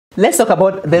Let's talk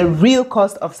about the real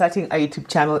cost of starting a YouTube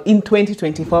channel in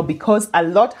 2024, because a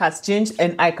lot has changed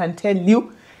and I can tell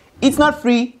you it's not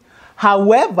free.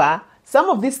 However,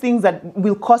 some of these things that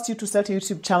will cost you to start a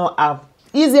YouTube channel are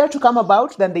easier to come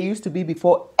about than they used to be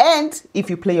before. And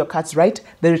if you play your cards right,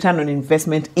 the return on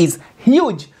investment is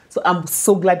huge. So I'm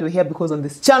so glad you're here, because on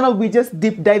this channel, we're just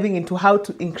deep diving into how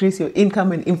to increase your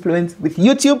income and influence with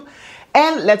YouTube.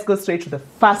 And let's go straight to the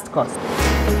first cost.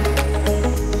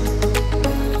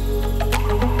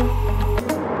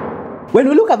 When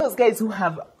we look at those guys who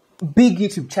have big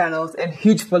YouTube channels and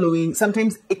huge following,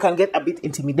 sometimes it can get a bit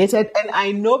intimidated. And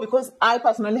I know, because I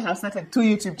personally have started 2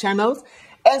 YouTube channels,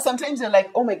 and sometimes you're like,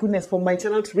 oh my goodness, for my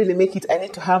channel to really make it, I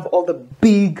need to have all the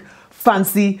big,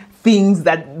 fancy things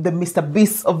that the Mr.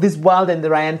 Beasts of this world and the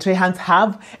Ryan Trehans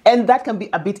have. And that can be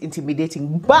a bit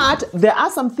intimidating. But there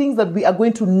are some things that we are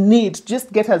going to need to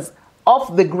just get us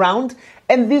off the ground.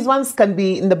 And these ones can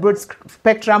be in the broad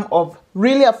spectrum of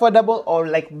really affordable or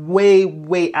like way,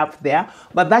 way up there.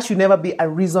 But that should never be a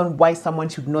reason why someone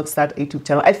should not start a YouTube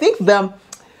channel. I think the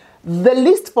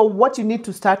list for what you need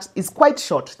to start is quite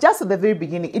short. Just at the very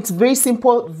beginning, it's very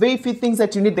simple, very few things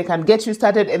that you need. They can get you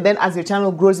started. And then as your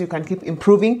channel grows, you can keep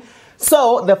improving.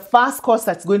 So the first cost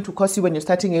that's going to cost you when you're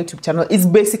starting a YouTube channel is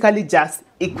basically just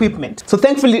equipment. So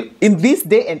thankfully, in this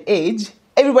day and age,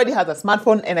 everybody has a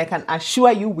smartphone, and I can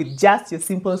assure you, with just your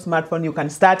simple smartphone, you can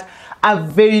start a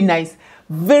very nice,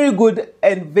 very good,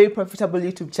 and very profitable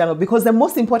YouTube channel. Because the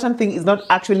most important thing is not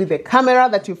actually the camera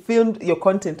that you filmed your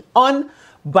content on,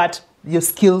 but your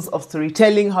skills of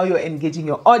storytelling, how you're engaging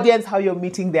your audience, how you're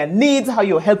meeting their needs, how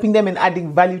you're helping them and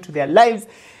adding value to their lives.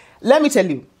 Let me tell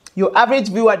you, your average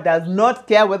viewer does not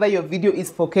care whether your video is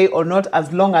 4K or not,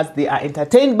 as long as they are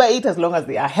entertained by it, as long as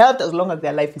they are helped, as long as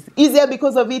their life is easier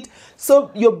because of it.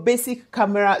 So your basic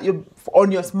camera on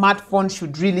your smartphone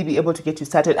should really be able to get you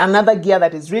started. Another gear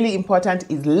that is really important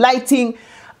is lighting.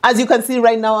 As you can see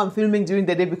right now, I'm filming during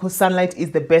the day because sunlight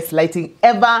is the best lighting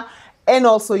ever. And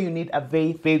also you need a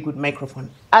very, very good microphone.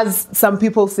 As some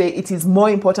people say, it is more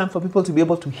important for people to be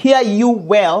able to hear you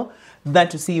well than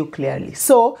to see you clearly.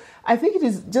 So I think it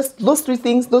is just those 3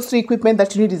 things, those 3 equipment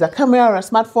that you need is a camera or a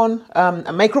smartphone,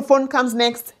 a microphone comes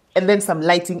next, and then some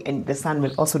lighting, and the sun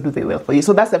will also do very well for you.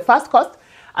 So that's the first cost.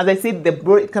 As I said,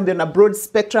 it can be on a broad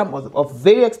spectrum of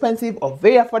very expensive or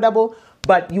very affordable,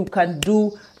 but you can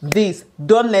do this.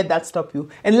 Don't let that stop you.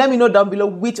 And let me know down below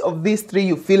which of these 3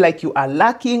 you feel like you are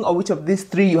lacking, or which of these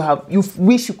 3 you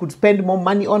wish you could spend more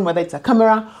money on, whether it's a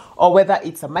camera or whether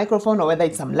it's a microphone or whether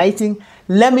it's some lighting.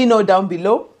 Let me know down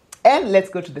below. And let's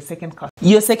go to the second cost.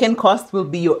 Your second cost will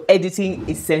be your editing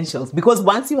essentials, because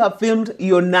once you have filmed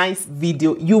your nice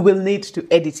video, you will need to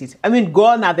edit it. I mean,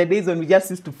 gone are the days when we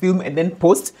just used to film and then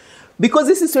post. Because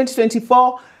this is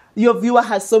 2024, your viewer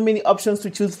has so many options to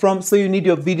choose from. So you need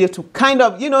your video to kind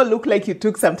of, look like you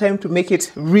took some time to make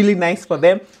it really nice for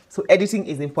them. So editing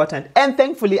is important. And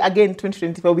thankfully, again,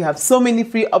 2024, we have so many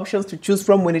free options to choose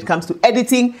from when it comes to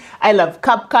editing. I love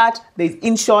CapCut, there's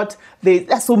InShot,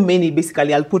 there's so many,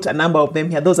 basically. I'll put a number of them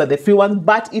here. Those are the free ones.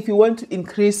 But if you want to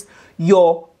increase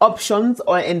your options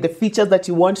and the features that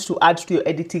you want to add to your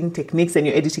editing techniques and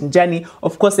your editing journey,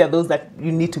 of course, there are those that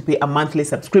you need to pay a monthly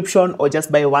subscription or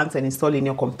just buy once and install in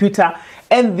your computer.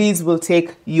 And these will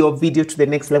take your video to the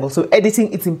next level. So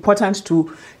editing, it's important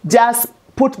to just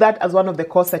put that as one of the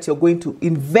costs that you're going to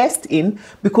invest in,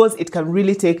 because it can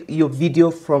really take your video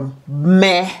from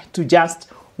meh to just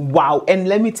wow. And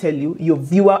let me tell you, your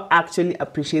viewer actually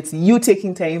appreciates you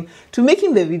taking time to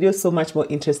making the video so much more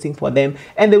interesting for them.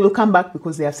 And they will come back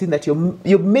because they have seen that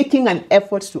you're making an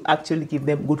effort to actually give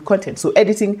them good content. So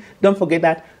editing, don't forget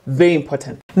that, very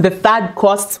important. The third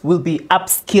cost will be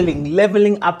upskilling,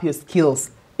 leveling up your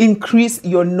skills. Increase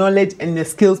your knowledge and your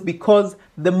skills, because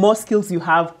the more skills you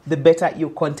have, the better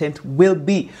your content will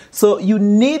be. So you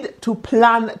need to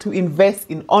plan to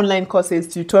invest in online courses,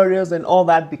 tutorials, and all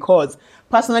that, because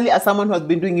personally, as someone who has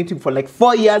been doing YouTube for like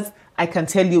 4 years, I can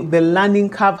tell you the learning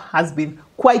curve has been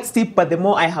quite steep. But the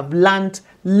more I have learned,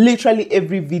 literally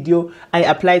every video, I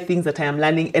apply things that I am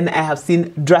learning, and I have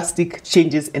seen drastic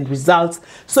changes and results.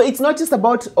 So it's not just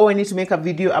about, oh, I need to make a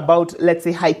video about, let's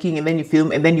say, hiking, and then you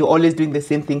film, and then you're always doing the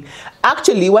same thing.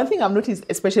 Actually, one thing I've noticed,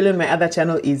 especially on my other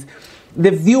channel, is the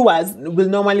viewers will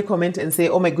normally comment and say,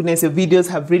 oh my goodness, your videos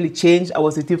have really changed. I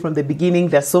was with you from the beginning.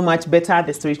 They're so much better.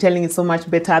 The storytelling is so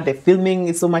much better. The filming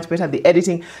is so much better. The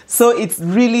editing. So it's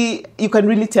really, you can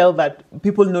really tell that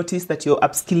people notice that you're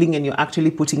upskilling and you're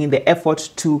actually putting in the effort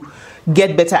to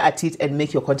get better at it and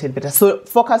make your content better. So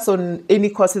focus on any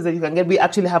courses that you can get. We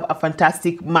actually have a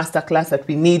fantastic masterclass that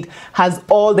we need, has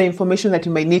all the information that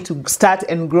you might need to start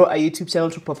and grow a YouTube channel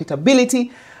to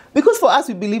profitability. Because for us,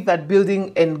 we believe that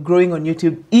building and growing on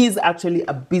YouTube is actually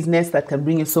a business that can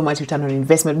bring you so much return on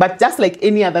investment. But just like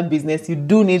any other business, you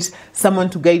do need someone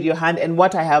to guide your hand. And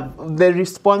what I have, the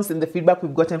response and the feedback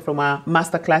we've gotten from our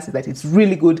masterclass is that it's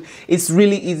really good. It's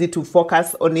really easy to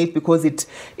focus on it because it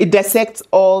dissects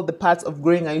all the parts of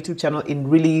growing a YouTube channel in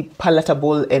really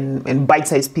palatable and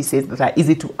bite-sized pieces that are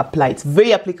easy to apply. It's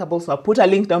very applicable. So I'll put a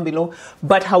link down below.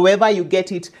 But however you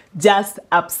get it, just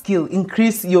upskill,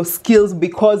 increase your skills,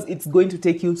 because it's going to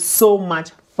take you so much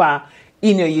far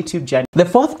in your YouTube journey. The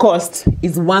fourth cost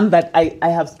is one that I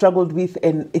have struggled with,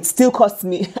 and it still costs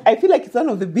me. I feel like it's one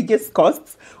of the biggest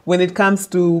costs when it comes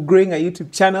to growing a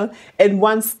YouTube channel. And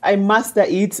once I master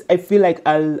it, I feel like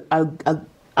I'll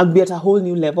be at a whole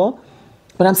new level.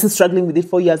 But I'm still struggling with it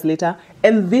 4 years later.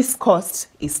 And this cost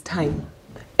is time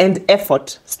and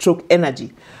effort stroke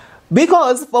energy.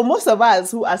 Because for most of us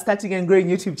who are starting and growing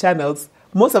YouTube channels,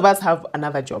 most of us have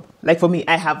another job. Like for me,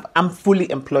 I'm fully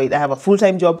employed. I have a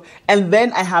full-time job. And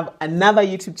then I have another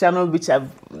YouTube channel, which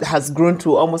has grown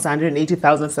to almost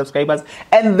 180,000 subscribers.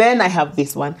 And then I have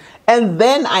this one. And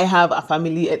then I have a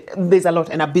family. There's a lot,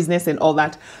 and a business and all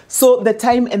that. So the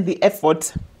time and the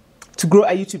effort to grow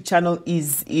a YouTube channel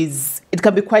it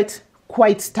can be quite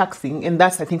taxing, and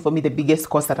that's, I think, for me, the biggest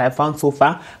cost that I've found so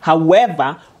far.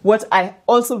 However, what I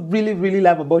also really, really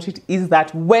love about it is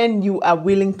that when you are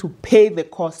willing to pay the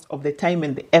cost of the time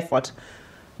and the effort,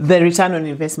 the return on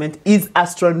investment is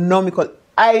astronomical.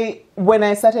 When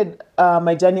I started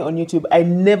my journey on YouTube, I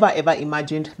never ever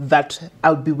imagined that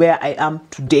I would be where I am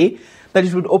today, that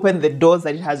it would open the doors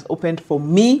that it has opened for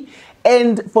me.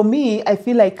 And for me, I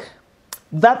feel like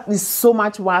that is so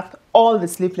much worth all the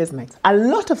sleepless nights. A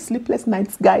lot of sleepless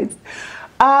nights, guys.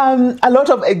 A lot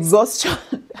of exhaustion.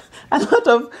 A lot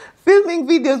of filming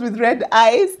videos with red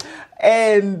eyes.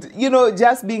 And,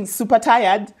 just being super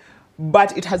tired.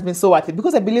 But it has been so worth it.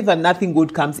 Because I believe that nothing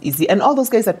good comes easy. And all those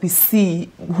guys that we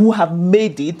see who have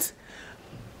made it,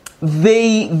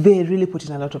 they really put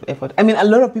in a lot of effort. I mean, a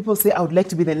lot of people say, I would like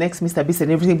to be the next Mr. Beast and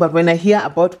everything. But when I hear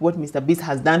about what Mr. Beast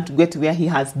has done to get to where he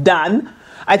has done,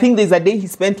 I think there's a day he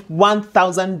spent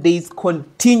 1,000 days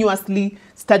continuously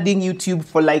studying YouTube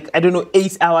for 8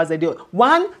 hours a day.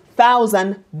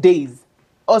 1,000 days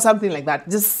or something like that.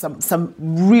 Just some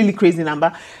really crazy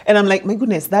number. And I'm like, my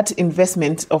goodness, that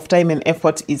investment of time and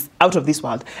effort is out of this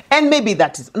world. And maybe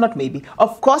that is, not maybe,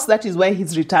 of course, that is why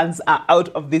his returns are out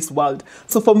of this world.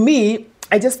 So for me,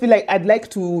 I just feel like I'd like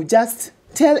to just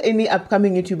tell any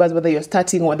upcoming YouTubers, whether you're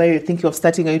starting or whether you're thinking of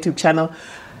starting a YouTube channel,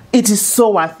 it is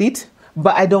so worth it.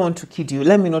 But I don't want to kid you.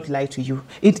 Let me not lie to you.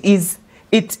 It is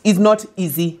not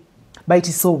easy, but it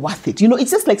is so worth it.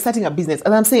 It's just like starting a business.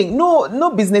 And I'm saying,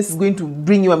 no business is going to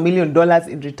bring you $1 million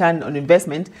in return on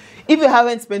investment if you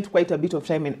haven't spent quite a bit of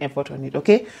time and effort on it,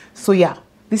 okay? So yeah,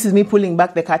 this is me pulling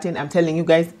back the curtain. I'm telling you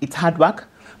guys, it's hard work,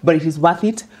 but it is worth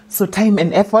it. So time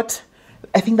and effort,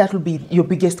 I think that will be your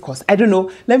biggest cost. I don't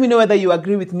know. Let me know whether you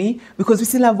agree with me, because we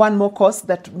still have one more cost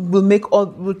that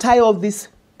will tie all this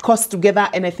costs together,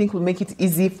 and I think will make it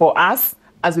easy for us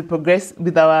as we progress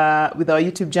with our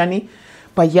YouTube journey.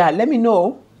 But yeah, let me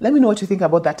know what you think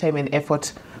about that time and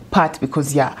effort part,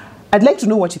 because yeah, I'd like to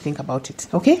know what you think about it.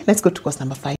 Okay, let's go to cost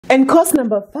number 5. And cost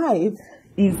number 5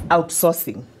 is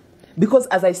outsourcing, because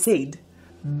as I said,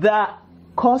 the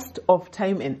cost of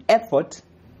time and effort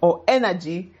or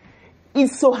energy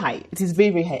is so high. It is very,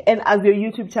 very high. And as your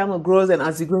YouTube channel grows and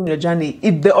as you grow in your journey,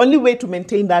 the only way to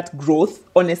maintain that growth,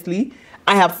 honestly,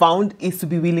 I have found, is to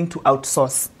be willing to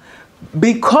outsource.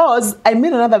 Because I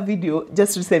made another video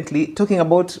just recently talking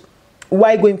about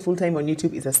why going full-time on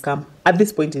YouTube is a scam at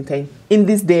this point in time, in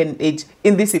this day and age,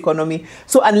 in this economy.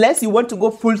 So unless you want to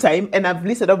go full-time, and I've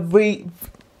listed up very,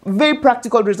 very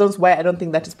practical reasons why I don't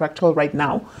think that is practical right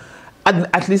now,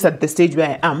 at least at the stage where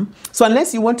I am. So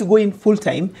unless you want to go in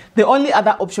full-time, the only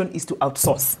other option is to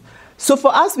outsource. So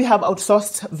for us, we have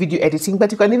outsourced video editing,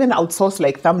 but you can even outsource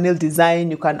like thumbnail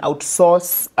design. You can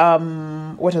outsource,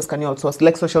 what else can you outsource?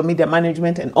 Like social media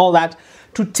management and all that,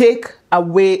 to take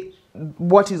away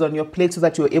what is on your plate so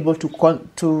that you're able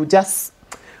to just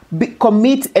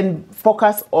commit and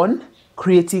focus on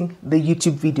creating the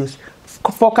YouTube videos.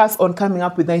 Focus on coming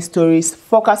up with nice stories.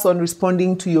 Focus on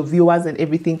responding to your viewers and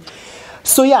everything.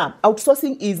 So yeah,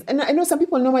 outsourcing is, and I know some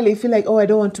people normally feel like, oh, I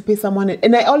don't want to pay someone.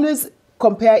 And I always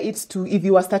compare it to if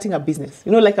you are starting a business,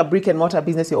 you know, like a brick and mortar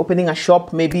business. You're opening a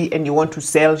shop maybe and you want to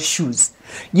sell shoes.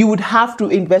 You would have to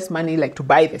invest money like to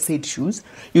buy the said shoes.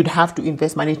 You'd have to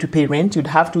invest money to pay rent. You'd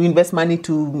have to invest money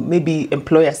to maybe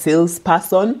employ a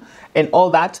salesperson and all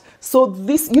that. So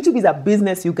this YouTube is a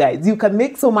business, you guys. You can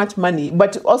make so much money,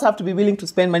 but you also have to be willing to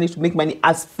spend money to make money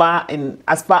as far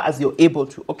as you're able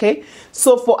to. Okay.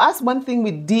 So for us, one thing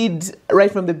we did right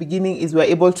from the beginning is we're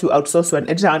able to outsource to an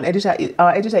editor.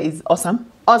 Our editor is awesome,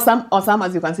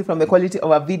 as you can see from the quality of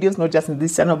our videos, not just in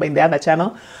this channel but in the other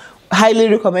channel. Highly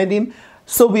recommend him.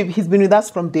 So he's been with us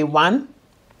from day one.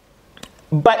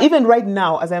 But even right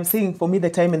now, as I'm saying, for me, the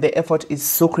time and the effort is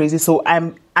so crazy. So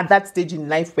I'm at that stage in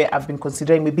life where I've been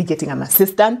considering maybe getting an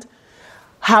assistant.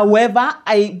 However,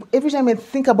 every time I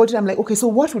think about it, I'm like, okay, so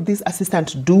what would this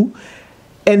assistant do?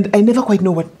 And I never quite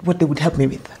know what they would help me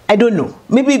with. I don't know.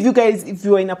 Maybe if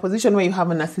you're in a position where you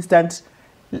have an assistant,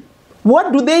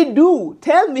 what do they do?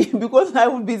 Tell me, because I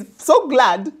would be so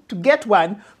glad to get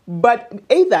one. But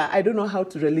either I don't know how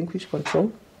to relinquish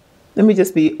control. Let me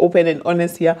just be open and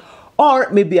honest here. Or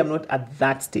maybe I'm not at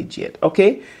that stage yet,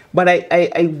 okay? But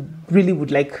I really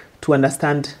would like to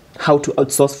understand how to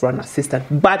outsource for an assistant.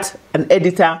 But an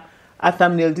editor, a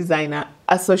thumbnail designer,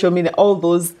 a social media, all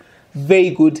those,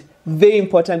 very good, very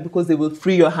important, because they will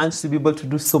free your hands to be able to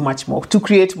do so much more, to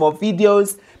create more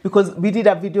videos. Because we did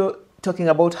a video talking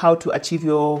about how to achieve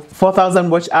your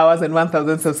 4,000 watch hours and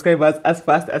 1,000 subscribers as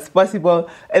fast as possible.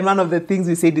 And one of the things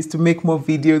we said is to make more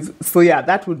videos. So yeah,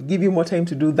 that would give you more time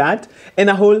to do that and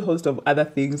a whole host of other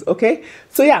things. Okay.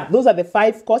 So yeah, those are the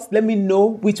 5 costs. Let me know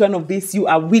which one of these you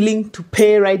are willing to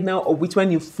pay right now, or which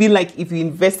one you feel like if you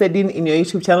invested in your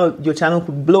YouTube channel, your channel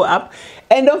could blow up.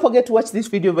 And don't forget to watch this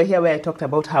video over here where I talked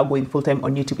about how going full-time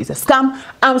on YouTube is a scam.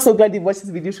 I'm so glad you watched this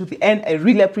video to the end. I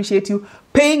really appreciate you.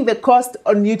 Paying the cost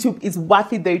on YouTube is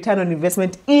worth it. The return on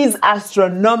investment is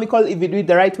astronomical if you do it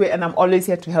the right way, and I'm always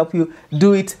here to help you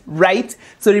do it right.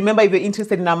 So remember, if you're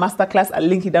interested in our masterclass, I'll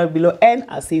link it down below, and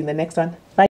I'll see you in the next one. Bye.